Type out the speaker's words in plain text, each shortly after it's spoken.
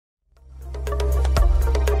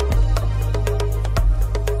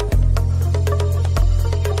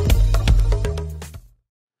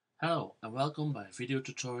Welcome by a video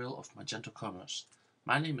tutorial of Magento Commerce.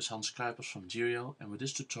 My name is Hans Kuipers from Giro, and with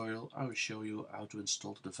this tutorial I will show you how to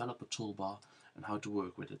install the developer toolbar and how to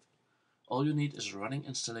work with it. All you need is a running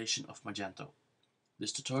installation of Magento.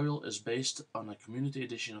 This tutorial is based on a community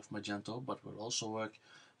edition of Magento, but will also work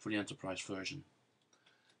for the enterprise version.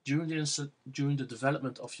 During the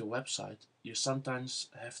development of your website, you sometimes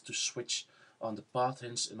have to switch on the path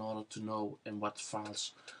hints in order to know in what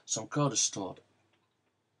files some code is stored.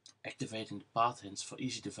 Activating the path hints for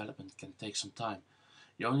easy development can take some time.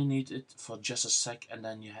 You only need it for just a sec and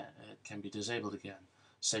then it can be disabled again.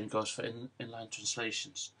 Same goes for inline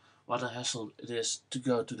translations. What a hassle it is to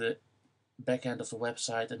go to the back end of the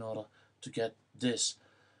website in order to get this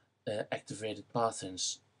activated path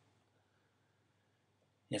hints.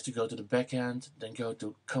 You have to go to the back end, then go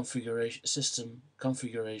to configuration, system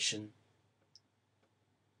configuration,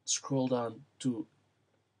 scroll down to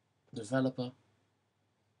developer.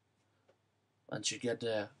 Once you get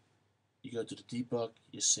there, you go to the debug,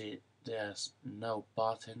 you see there's no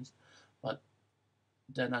path hint, but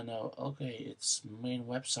then I know, okay, it's main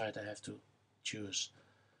website I have to choose.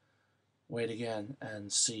 Wait again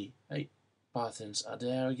and see, hey, path hints are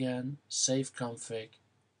there again, save config,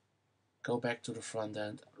 go back to the front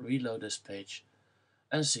end, reload this page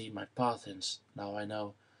and see my path hints. Now I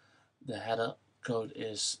know the header code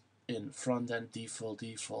is in front end default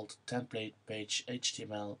template page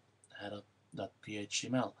HTML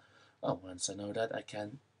header.phml. Oh, once I know that, I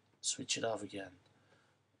can switch it off again.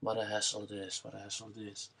 What a hassle it is, what a hassle it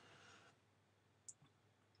is.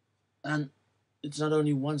 And it's not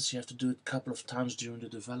only once, you have to do it a couple of times during the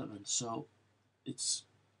development, so it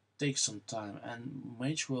takes some time. And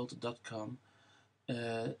mageworld.com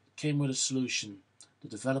came with a solution, the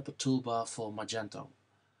developer toolbar for Magento.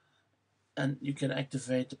 And you can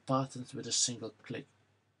activate the path hint with a single click.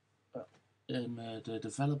 The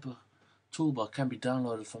developer toolbar can be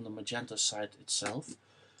downloaded from the Magento site itself.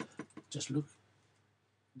 Just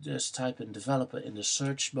type in developer in the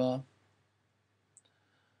search bar,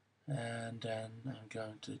 and then I'm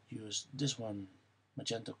going to use this one,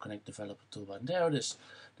 Magento Connect Developer Toolbar, and there it is,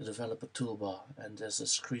 the developer toolbar, and there's a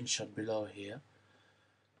screenshot below here.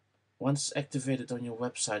 Once activated on your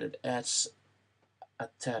website, it adds a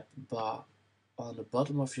tab bar on the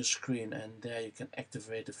bottom of your screen, and there you can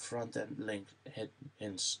activate the front end link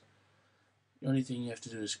hints. The only thing you have to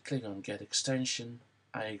do is click on Get Extension,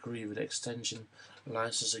 I agree with the extension,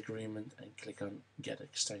 license agreement, and click on Get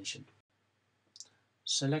Extension.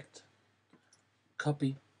 Select,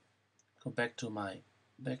 copy, go back to my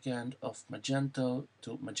backend of Magento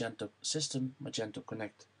to Magento System, Magento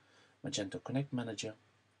Connect Manager,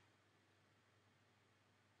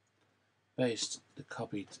 paste the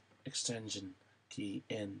copied extension key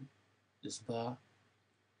in this bar,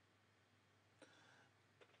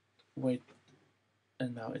 wait,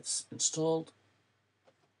 and now it's installed.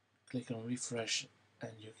 Click on refresh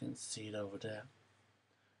and you can see it over there.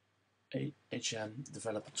 HM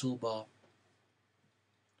developer toolbar,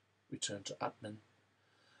 return to admin,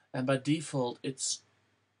 and by default it's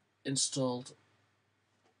installed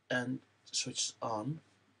and switched on,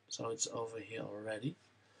 so it's over here already.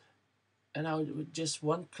 And now with just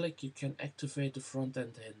one click you can activate the front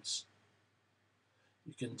end hints.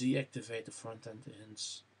 You can deactivate the front end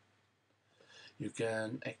hints. You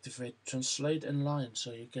can activate translate inline,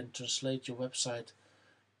 so you can translate your website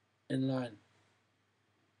inline.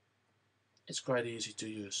 It's quite easy to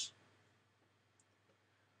use.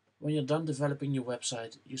 When you're done developing your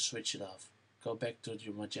website, you switch it off. Go back to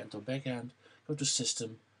your Magento backend, go to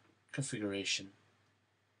System, Configuration.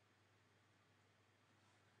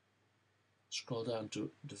 Scroll down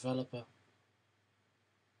to Developer.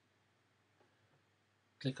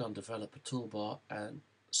 Click on Developer Toolbar and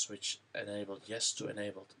switch enabled yes to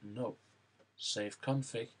enabled no. Save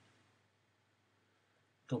config.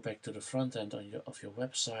 Go back to the front end of your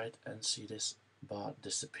website and see this bar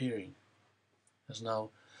disappearing. There's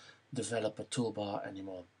no developer toolbar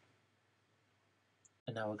anymore.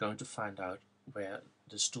 And now we're going to find out where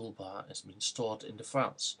this toolbar is being stored in the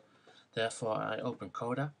files. Therefore I open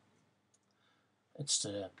Coda. It's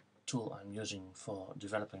the tool I'm using for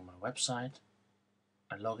developing my website.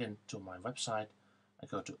 I log into my website. I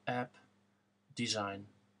go to App, Design,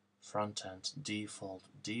 Frontend,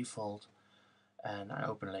 Default, and I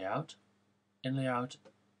open Layout. In Layout,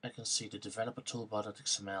 I can see the developer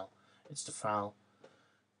toolbar.xml. It's the file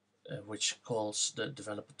which calls the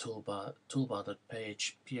developer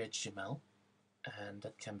toolbar.phml, and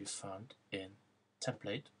that can be found in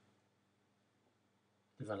Template,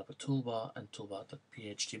 developer toolbar, and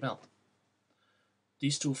toolbar.phml.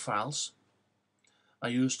 These two files are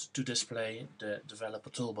used to display the developer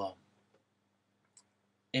toolbar.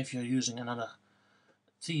 If you're using another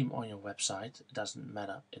theme on your website, it doesn't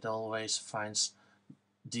matter. It always finds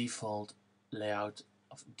default layout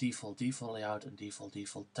of default layout and default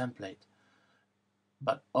template,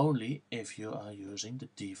 but only if you are using the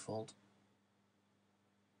default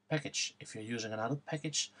package. If you're using another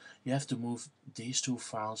package, you have to move these two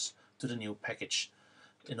files to the new package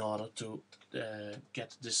in order to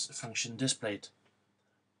get this function displayed.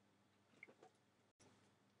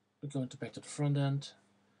 We're going back to the front end.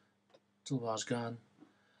 Toolbar's gone.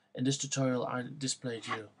 In this tutorial I displayed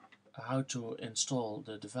you how to install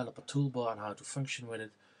the developer toolbar and how to function with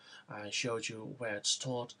it. I showed you where it's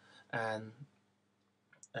stored, and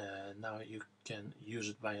now you can use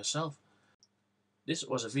it by yourself. This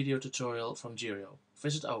was a video tutorial from Jirio.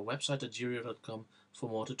 Visit our website at jirio.com for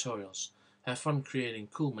more tutorials. Have fun creating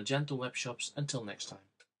cool Magento web shops. Until next time.